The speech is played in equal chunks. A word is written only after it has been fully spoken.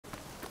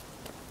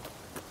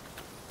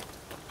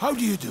How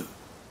do you do?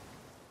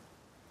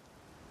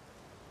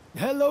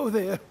 Hello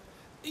there.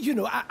 You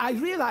know, I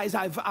realize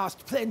I've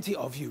asked plenty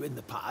of you in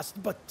the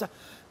past, but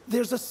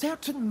there's a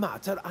certain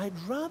matter I'd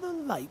rather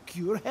like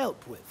your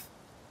help with.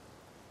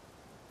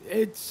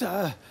 It's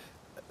a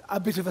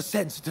bit of a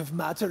sensitive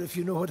matter, if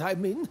you know what I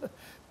mean.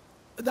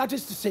 That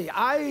is to say,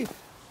 I've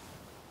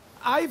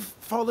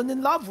fallen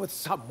in love with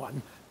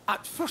someone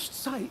at first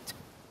sight.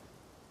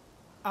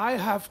 I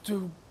have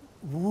to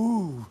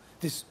woo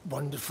this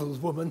wonderful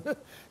woman.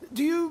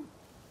 Do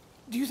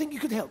you think you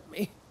could help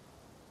me?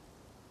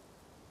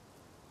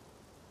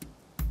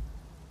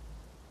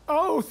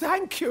 Oh,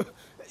 thank you.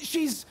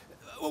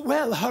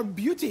 Well, her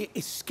beauty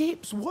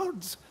escapes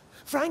words.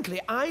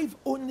 Frankly, I've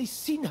only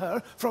seen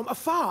her from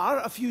afar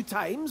a few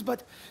times,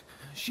 but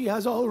she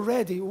has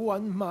already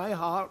won my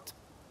heart.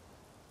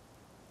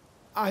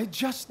 I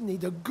just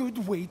need a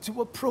good way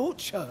to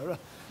approach her.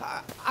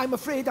 I'm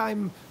afraid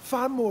I'm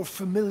far more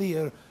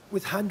familiar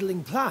with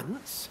handling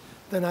plants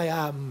than I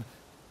am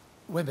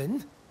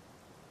women.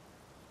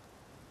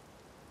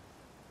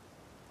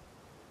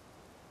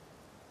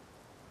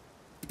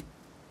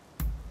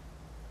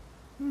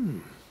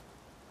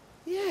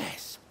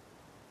 Yes.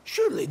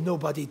 Surely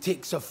nobody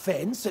takes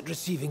offense at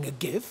receiving a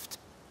gift.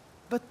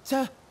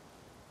 But,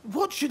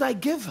 what should I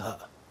give her?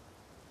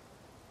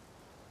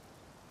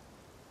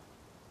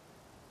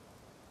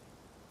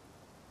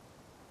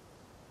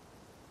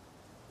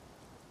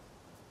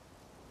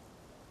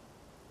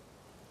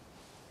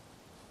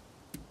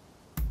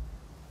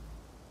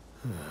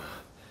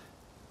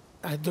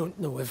 I don't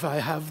know if I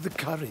have the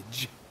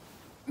courage.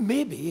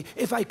 Maybe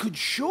if I could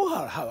show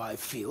her how I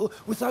feel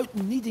without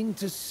needing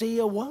to say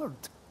a word.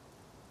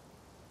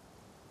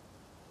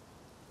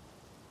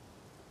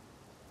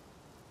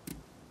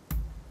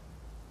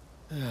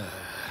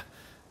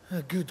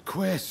 A good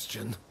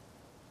question.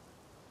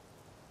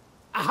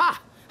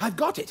 Aha! I've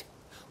got it!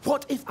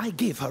 What if I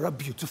gave her a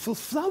beautiful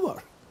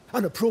flower?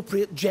 An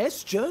appropriate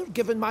gesture,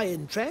 given my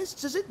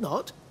interests, is it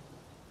not?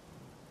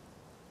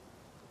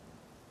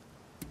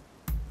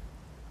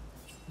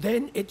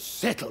 Then it's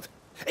settled.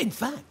 In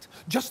fact,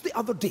 just the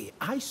other day,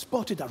 I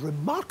spotted a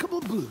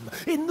remarkable bloom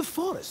in the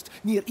forest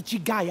near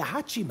Ichigaya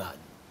Hachiman.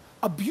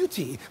 A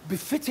beauty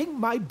befitting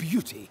my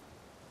beauty.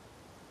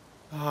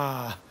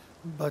 Ah,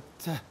 but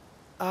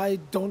I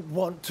don't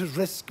want to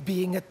risk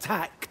being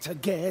attacked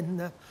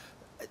again.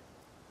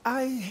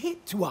 I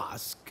hate to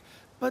ask,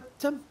 but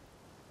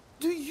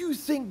do you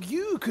think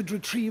you could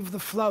retrieve the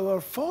flower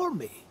for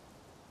me?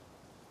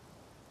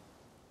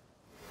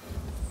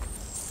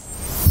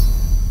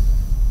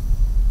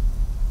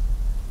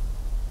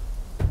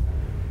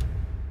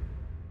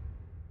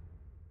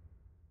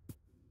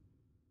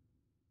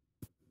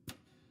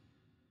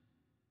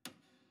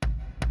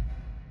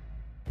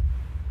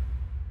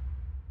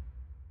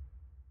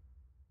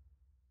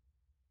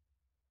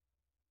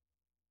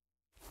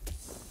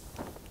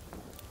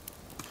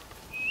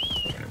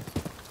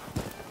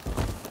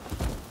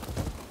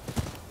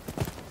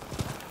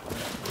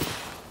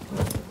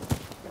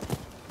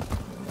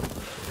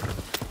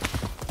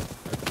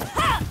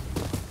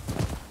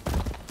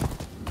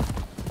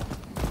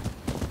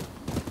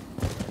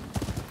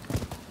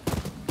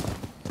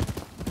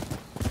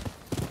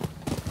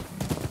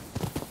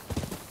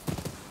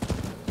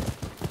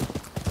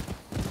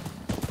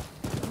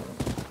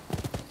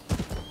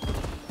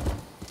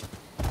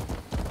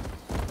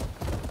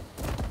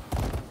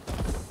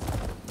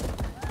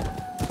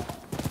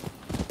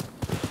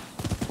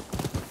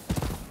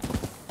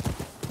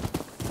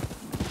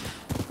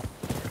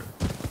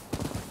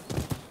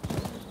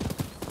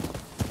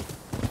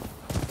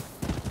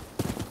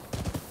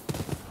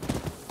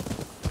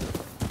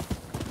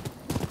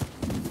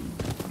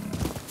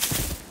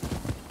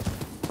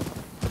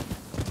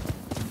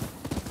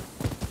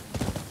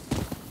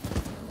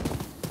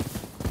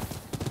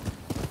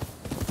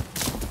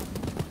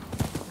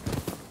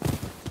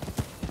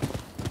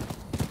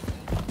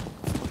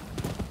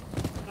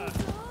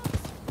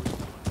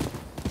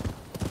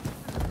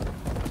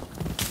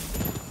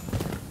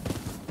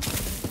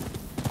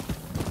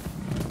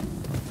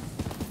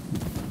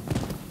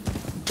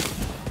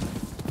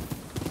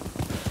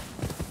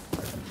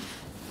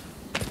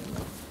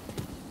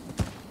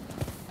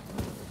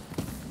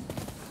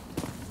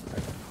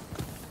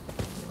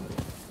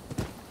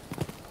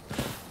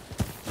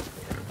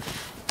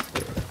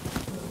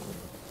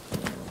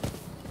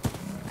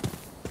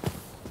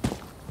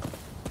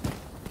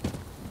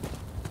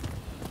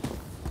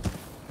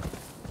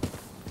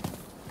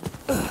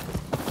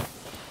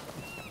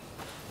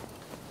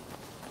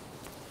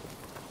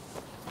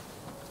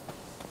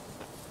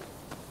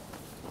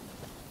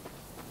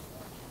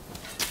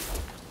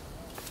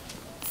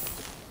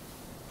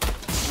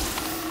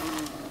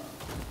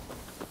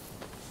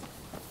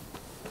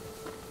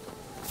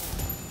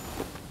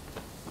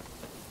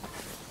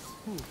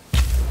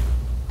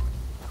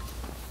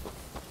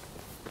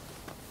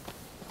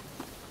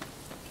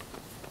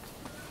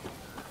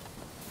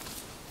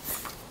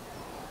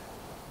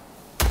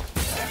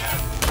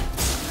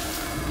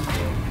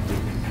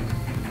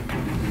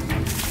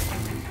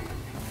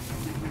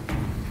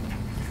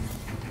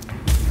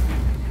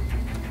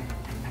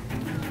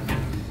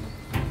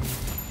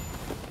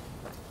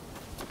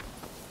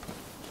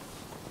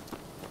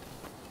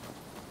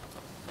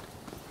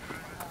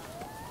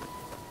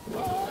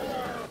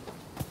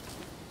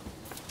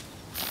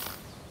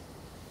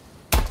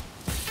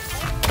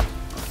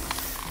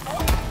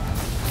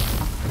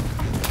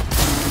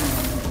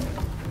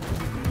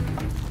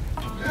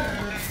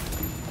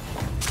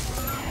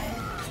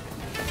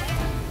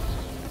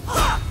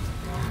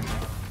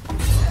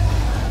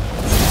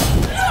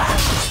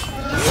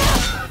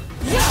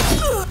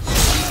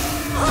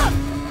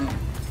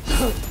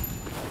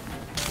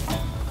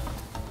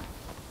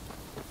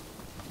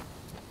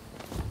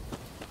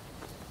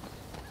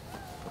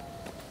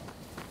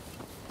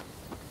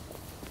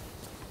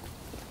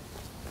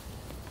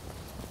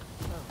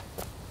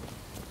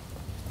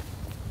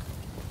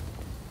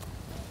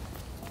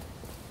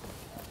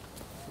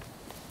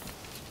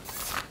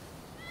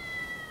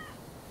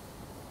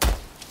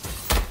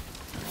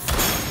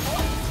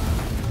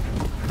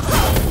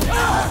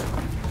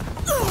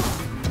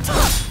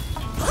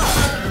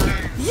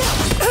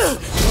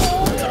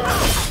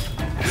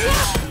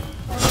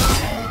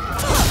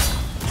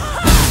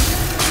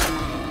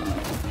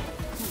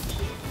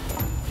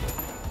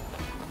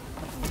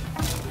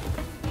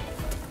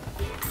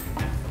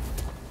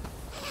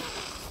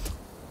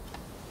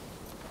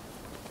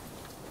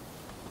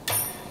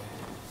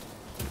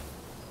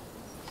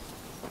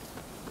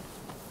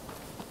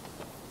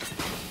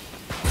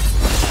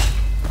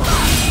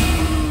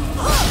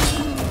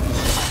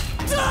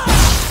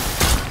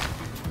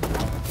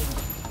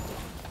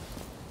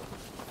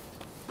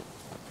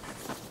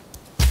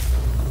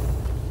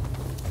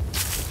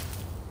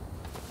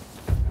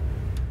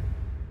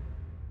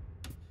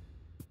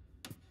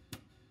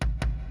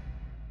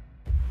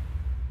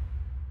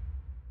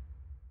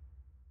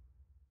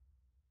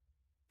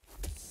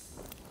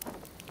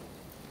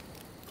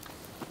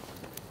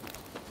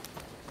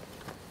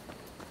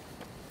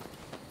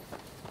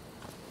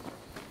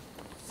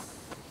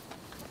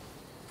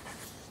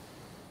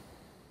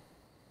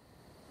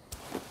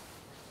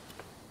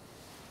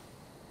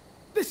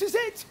 This is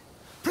it!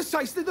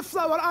 Precisely the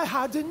flower I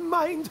had in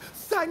mind.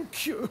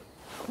 Thank you.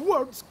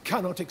 Words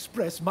cannot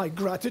express my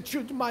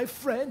gratitude, my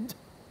friend.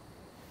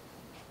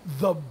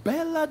 The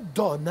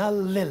Belladonna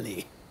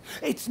Lily.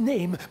 Its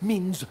name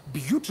means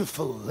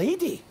beautiful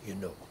lady, you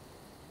know.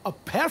 A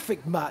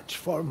perfect match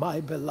for my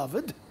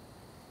beloved.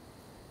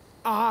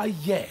 Ah,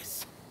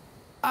 yes.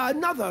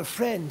 Another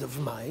friend of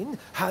mine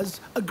has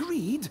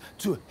agreed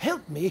to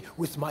help me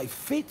with my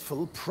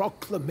fateful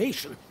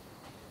proclamation.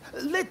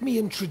 Let me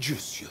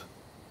introduce you.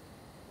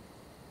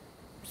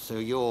 So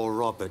you're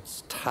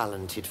Robert's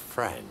talented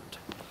friend.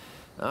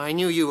 I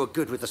knew you were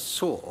good with a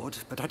sword,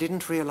 but I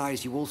didn't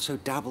realize you also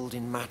dabbled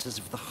in matters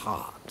of the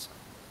heart.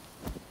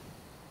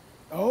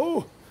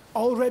 Oh,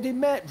 already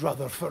met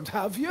Rutherford,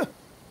 have you?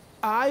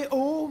 I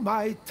owe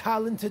my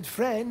talented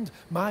friend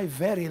my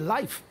very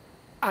life.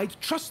 I'd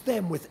trust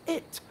them with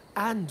it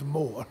and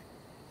more.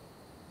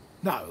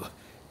 Now,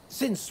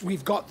 since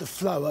we've got the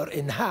flower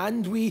in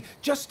hand, we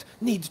just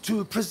need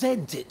to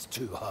present it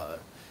to her.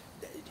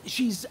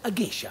 She's a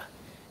geisha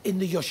in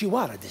the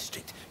Yoshiwara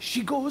district.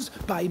 She goes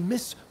by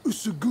Miss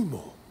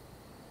Usugumo.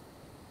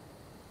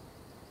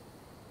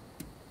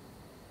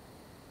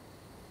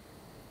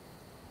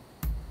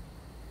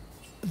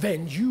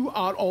 Then you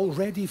are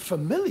already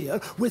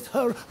familiar with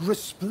her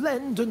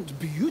resplendent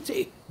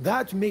beauty.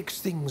 That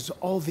makes things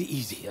all the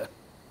easier.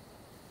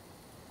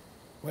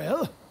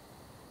 Well,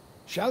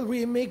 shall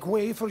we make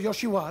way for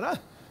Yoshiwara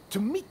to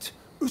meet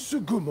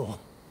Usugumo?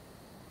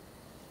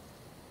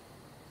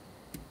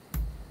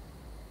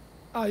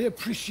 I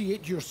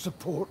appreciate your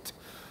support.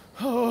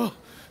 Oh,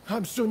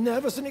 I'm so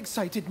nervous and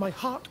excited my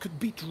heart could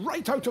beat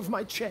right out of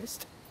my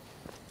chest.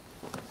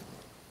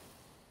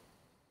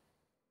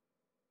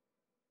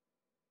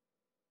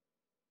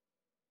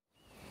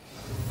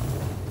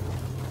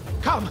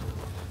 Come,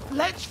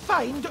 let's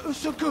find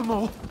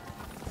Usugumo.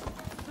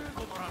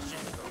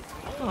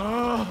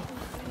 Oh,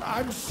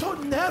 I'm so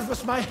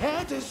nervous my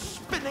head is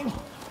spinning.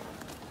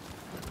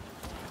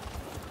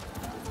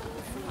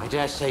 I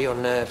dare say your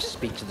nerves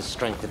speak to the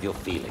strength of your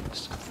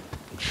feelings.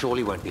 It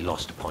surely won't be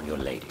lost upon your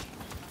lady.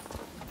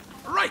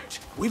 Right,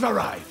 we've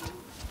arrived.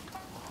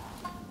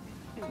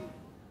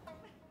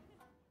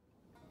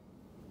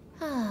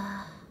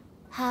 Ah,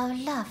 how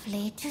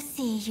lovely to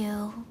see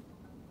you.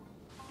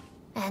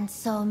 And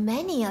so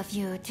many of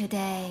you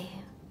today.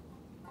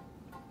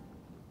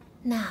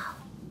 Now,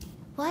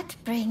 what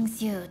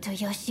brings you to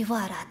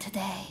Yoshiwara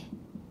today?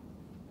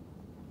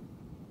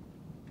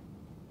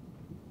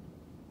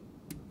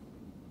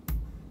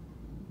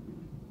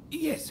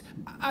 Yes,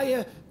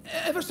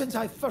 ever since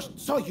I first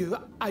saw you,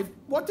 I've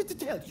wanted to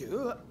tell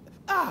you...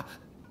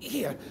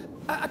 here,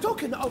 a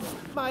token of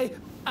my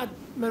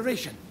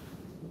admiration.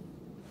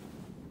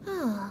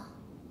 Oh,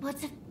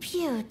 what a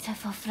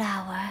beautiful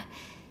flower.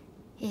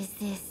 Is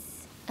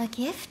this a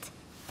gift?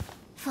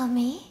 For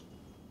me?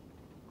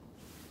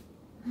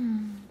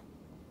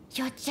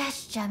 Your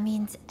gesture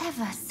means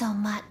ever so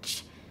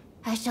much.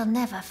 I shall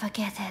never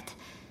forget it.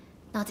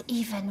 Not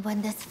even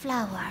when this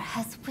flower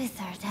has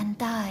withered and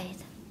died.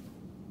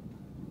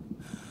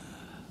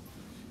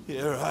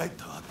 Here I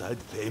thought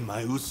I'd pay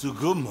my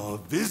Usugumo a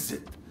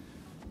visit.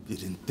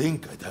 Didn't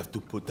think I'd have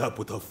to put up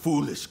with her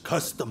foolish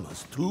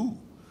customers, too.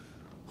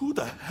 Who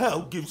the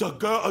hell gives a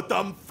girl a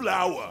dumb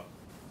flower?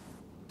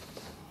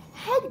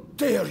 How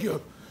dare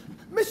you!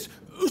 Miss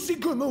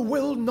Usugumo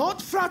will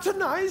not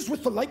fraternize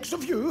with the likes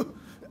of you.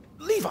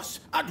 Leave us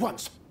at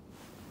once.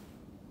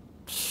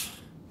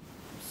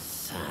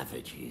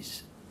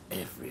 Savages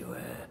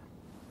everywhere.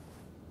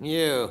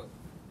 You.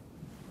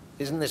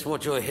 Isn't this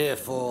what you're here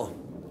for?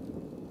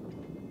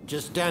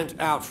 Just don't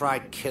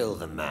outright kill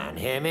the man,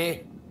 hear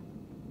me?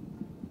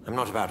 I'm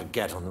not about to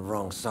get on the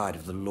wrong side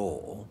of the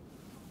law.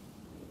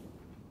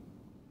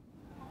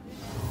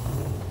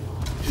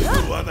 You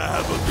wanna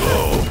have a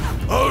go?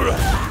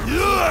 Alright,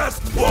 you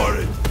asked for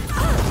it!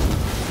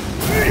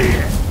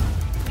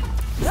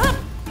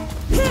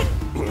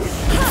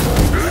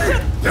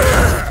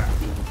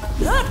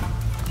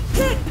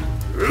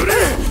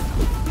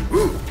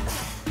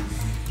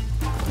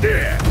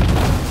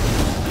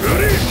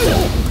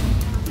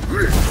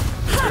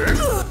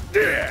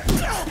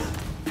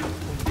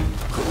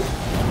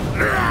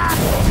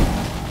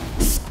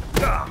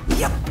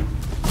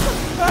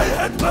 I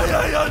had my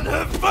eye on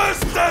him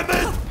first, damn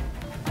it!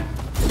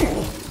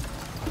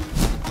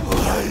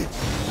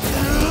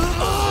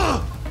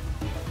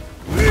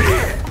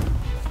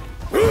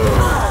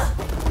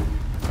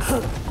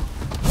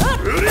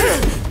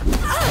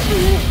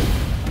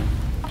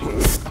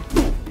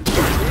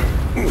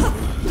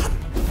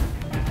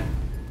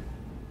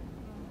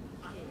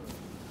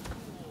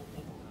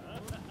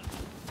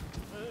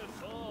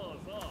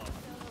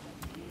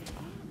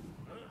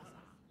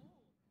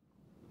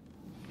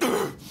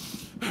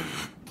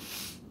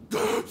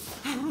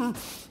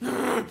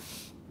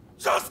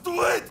 Just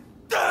wait,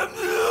 damn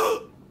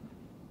you!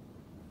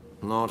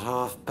 Not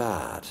half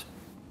bad.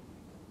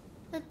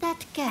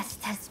 That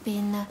guest has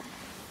been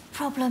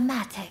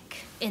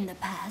problematic in the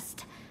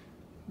past,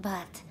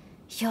 but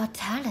your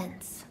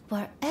talents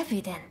were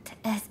evident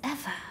as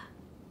ever.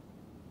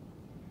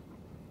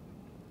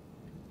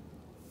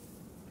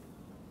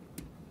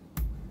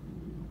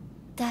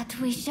 That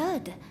we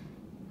should.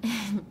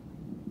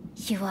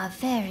 You are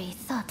very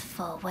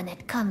thoughtful when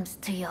it comes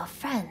to your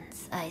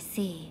friends, I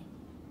see.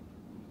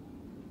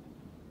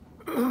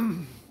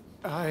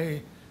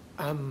 I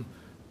am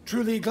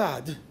truly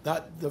glad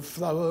that the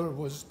flower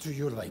was to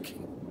your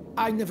liking.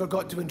 I never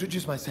got to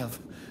introduce myself.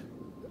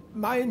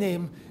 My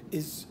name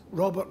is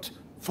Robert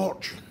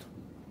Fortune.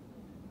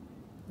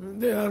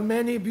 There are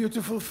many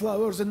beautiful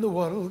flowers in the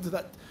world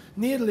that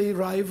nearly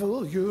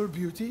rival your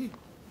beauty.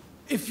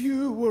 If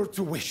you were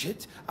to wish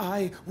it,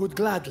 I would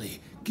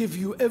gladly give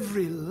you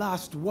every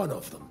last one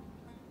of them.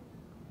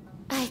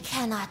 I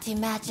cannot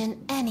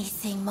imagine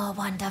anything more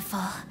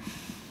wonderful.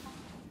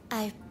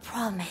 I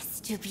promise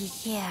to be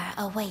here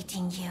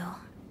awaiting you.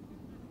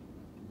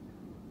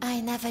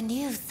 I never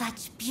knew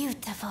such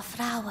beautiful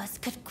flowers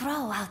could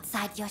grow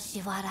outside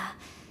Yoshiwara.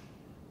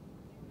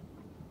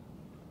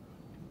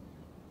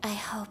 I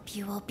hope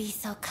you will be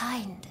so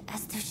kind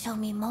as to show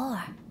me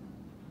more.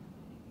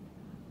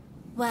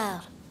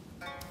 Well,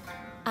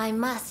 I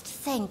must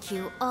thank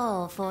you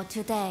all for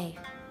today.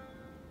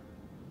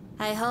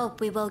 I hope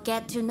we will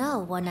get to know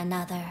one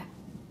another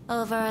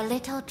over a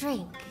little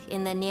drink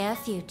in the near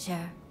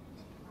future.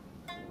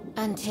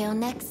 Until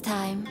next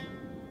time.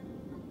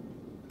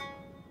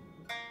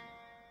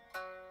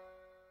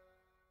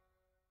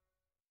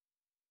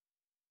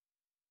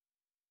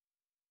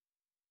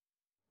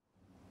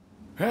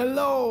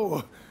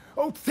 Hello!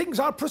 Oh, things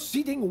are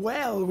proceeding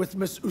well with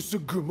Miss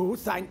Usugumo,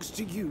 thanks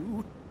to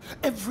you.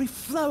 Every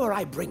flower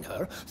I bring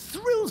her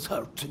thrills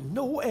her to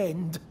no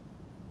end.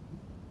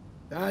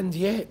 And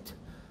yet,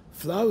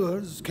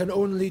 flowers can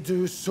only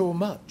do so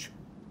much.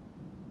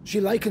 She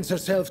likens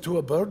herself to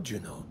a bird, you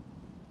know.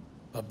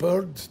 A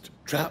bird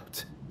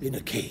trapped in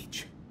a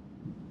cage.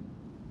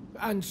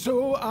 And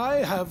so I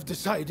have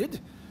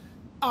decided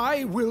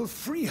I will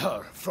free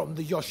her from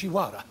the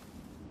Yoshiwara.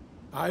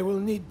 I will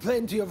need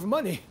plenty of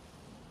money,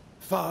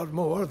 far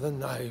more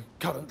than I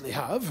currently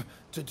have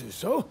to do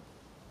so.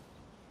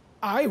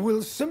 I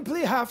will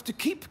simply have to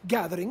keep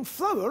gathering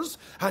flowers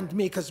and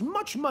make as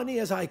much money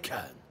as I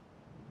can.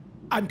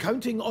 I'm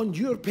counting on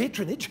your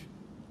patronage.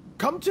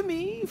 Come to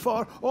me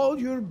for all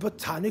your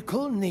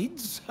botanical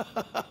needs.